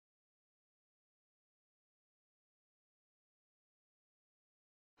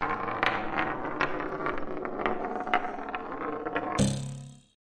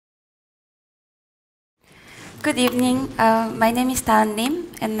Good evening. My name is Daeun Lim,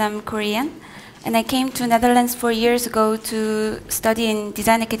 and I'm Korean. And I came to Netherlands 4 years ago to study in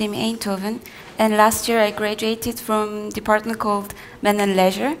Design Academy Eindhoven. And last year I graduated from a department called Men and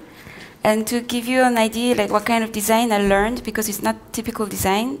Leisure. And to give you an idea, like what kind of design I learned, because it's not typical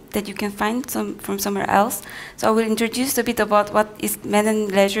design that you can find from somewhere else. So I will introduce a bit about what is Men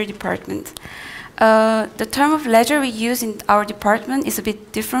and Leisure department. The term of leisure we use in our department is a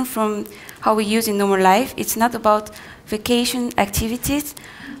bit different from how we use in normal life. It's not about vacation activities,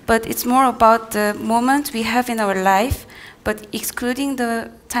 but it's more about the moment we have in our life, but excluding the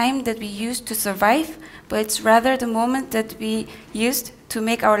time that we use to survive, but it's rather the moment that we used to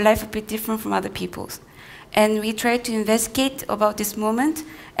make our life a bit different from other people's. And we try to investigate about this moment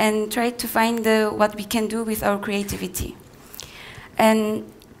and try to find what we can do with our creativity. And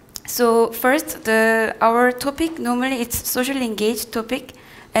so first, our topic, normally it's socially engaged topic,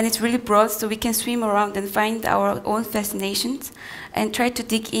 and it's really broad, so we can swim around and find our own fascinations and try to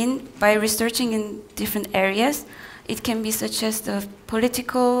dig in by researching in different areas. It can be such as the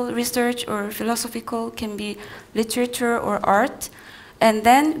political research or philosophical, can be literature or art. And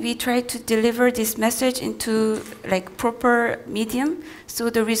then we try to deliver this message into like proper medium. So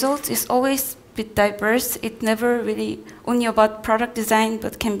the result is always a bit diverse. It never really only about product design,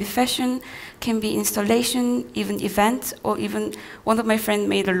 but can be fashion, can be installation, even events, or even one of my friends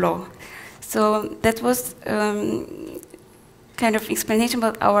made a law. So that was kind of explanation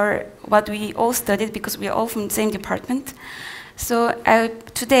about what we all studied, because we are all from the same department. So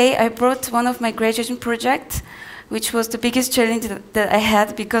today I brought one of my graduation projects, which was the biggest challenge that I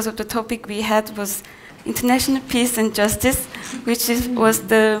had, because of the topic we had was international peace and justice, which was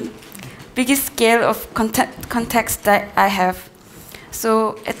the biggest scale of context that I have.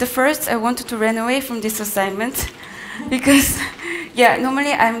 So at the first, I wanted to run away from this assignment because, yeah,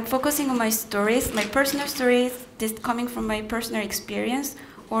 normally I'm focusing on my stories, my personal stories, this coming from my personal experience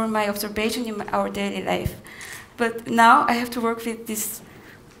or my observation in our daily life. But now I have to work with this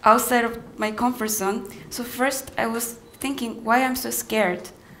outside of my comfort zone. So first, I was thinking why I'm so scared.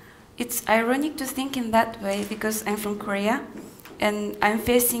 It's ironic to think in that way because I'm from Korea, and I'm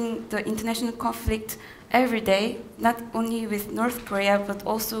facing the international conflict every day, not only with North Korea, but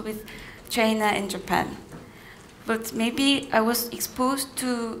also with China and Japan. But maybe I was exposed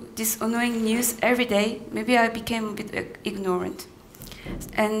to this annoying news every day. Maybe I became a bit ignorant.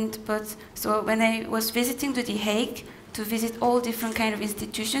 So when I was visiting to The Hague to visit all different kind of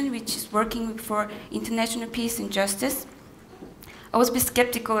institutions which is working for international peace and justice, I was a bit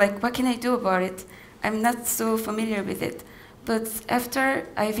skeptical, like what can I do about it? I'm not so familiar with it. But after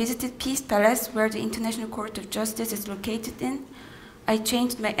I visited Peace Palace, where the International Court of Justice is located in, I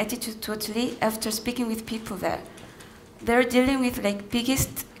changed my attitude totally after speaking with people there. They're dealing with like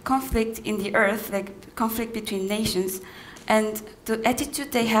biggest conflict in the earth, like conflict between nations, and the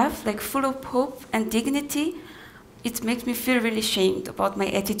attitude they have, like full of hope and dignity, it makes me feel really ashamed about my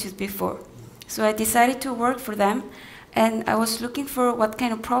attitude before. So I decided to work for them, and I was looking for what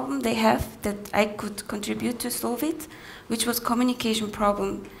kind of problem they have that I could contribute to solve it, which was communication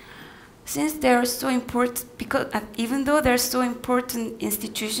problem. Since they are so important, because even though they're so important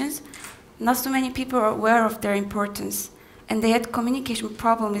institutions, not so many people are aware of their importance. And they had communication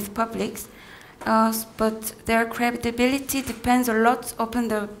problem with publics, but their credibility depends a lot upon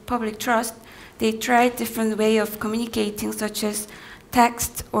the public trust. They tried different way of communicating, such as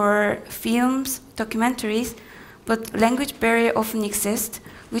text or films, documentaries, but language barrier often exists,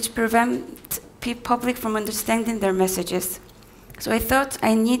 which prevent public from understanding their messages. So I thought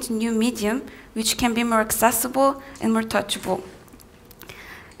I need a new medium which can be more accessible and more touchable,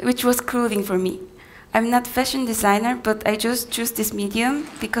 which was clothing for me. I'm not fashion designer, but I just choose this medium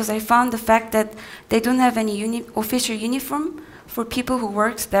because I found the fact that they don't have any official uniform for people who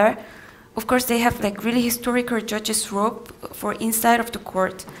works there. Of course, they have like really historical judges' robe for inside of the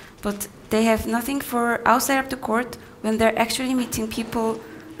court, but they have nothing for outside of the court when they're actually meeting people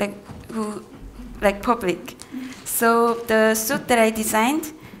like public. So the suit that I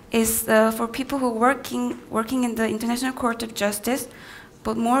designed is for people who working in the International Court of Justice,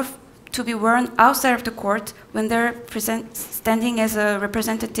 but more to be worn outside of the court when they're standing as a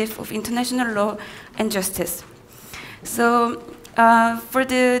representative of international law and justice. So for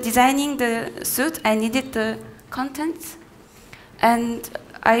designing the suit, I needed the contents, and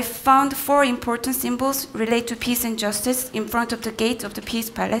I found 4 important symbols related to peace and justice in front of the gate of the Peace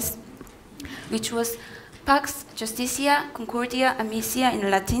Palace, which was Pax Justitia Concordia Amicia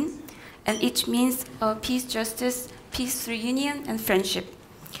in Latin, and each means peace, justice, peace through union, and friendship.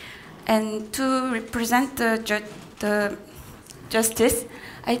 And to represent the Justice,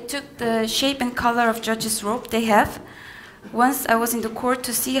 I took the shape and color of judges' robe they have. Once I was in the court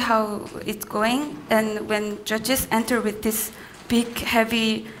to see how it's going, and when judges enter with this big,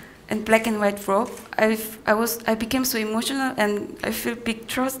 heavy, and black and white robe, I became so emotional, and I feel big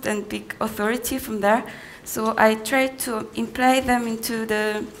trust and big authority from there. So I tried to imply them into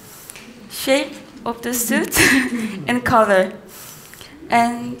the shape of the suit and color.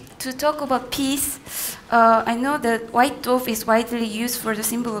 And to talk about peace, I know that white dove is widely used for the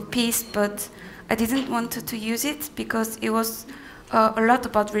symbol of peace, but I didn't want to use it because it was a lot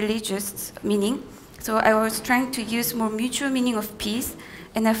about religious meaning. So I was trying to use more mutual meaning of peace,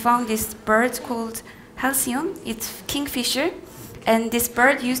 and I found this bird called halcyon. It's kingfisher, and this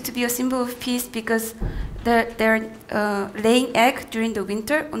bird used to be a symbol of peace because they're laying egg during the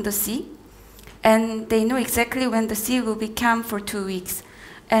winter on the sea, and they know exactly when the sea will be calm for 2 weeks.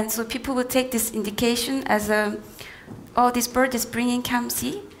 And so people will take this indication as oh, this bird is bringing calm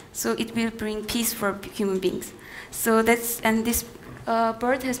sea, so it will bring peace for human beings. So and this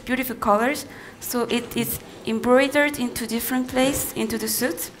bird has beautiful colors, so it is embroidered into different places into the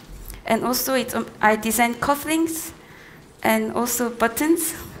suit. And also I designed cufflinks and also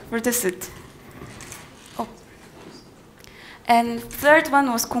buttons for the suit. Oh. And third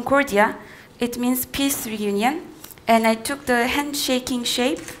one was Concordia. It means peace reunion. And I took the handshaking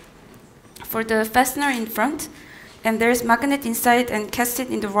shape for the fastener in front, and there's magnet inside and cast it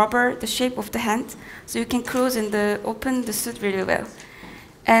in the rubber, the shape of the hand, so you can close and open the suit really well.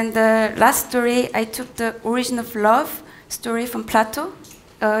 And the last story, I took the origin of love story from Plato.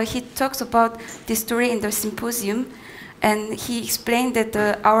 He talks about this story in the symposium, and he explained that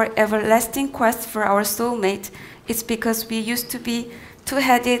our everlasting quest for our soulmate is because we used to be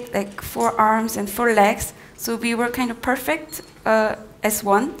two-headed, like 4 arms and 4 legs, so we were kind of perfect as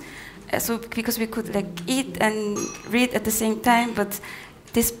one. So because we could like eat and read at the same time, but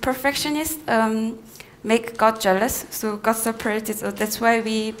this perfectionist make God jealous, so God separated. So that's why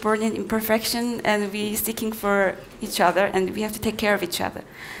we born in imperfection, and we seeking for each other, and we have to take care of each other.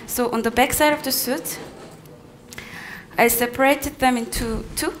 So on the back side of the suit, I separated them into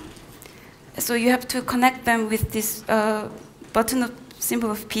 2. So you have to connect them with this button of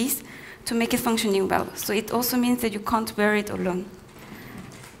symbol of peace to make it functioning well. So it also means that you can't wear it alone.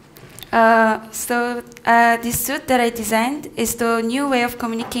 This suit that I designed is the new way of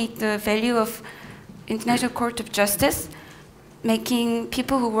communicating the value of International Court of Justice, making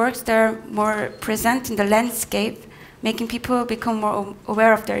people who work there more present in the landscape, making people become more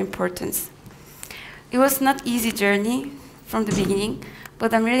aware of their importance. It was not an easy journey from the beginning,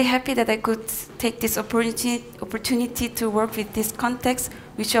 but I'm really happy that I could take this opportunity to work with this context,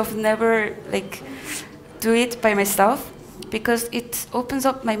 which I've never do it by myself, because it opens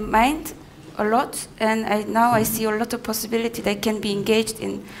up my mind a lot, and now I see a lot of possibility that I can be engaged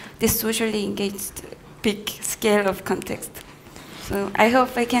in this socially engaged big scale of context. So I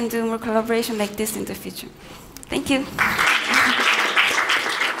hope I can do more collaboration like this in the future. Thank you.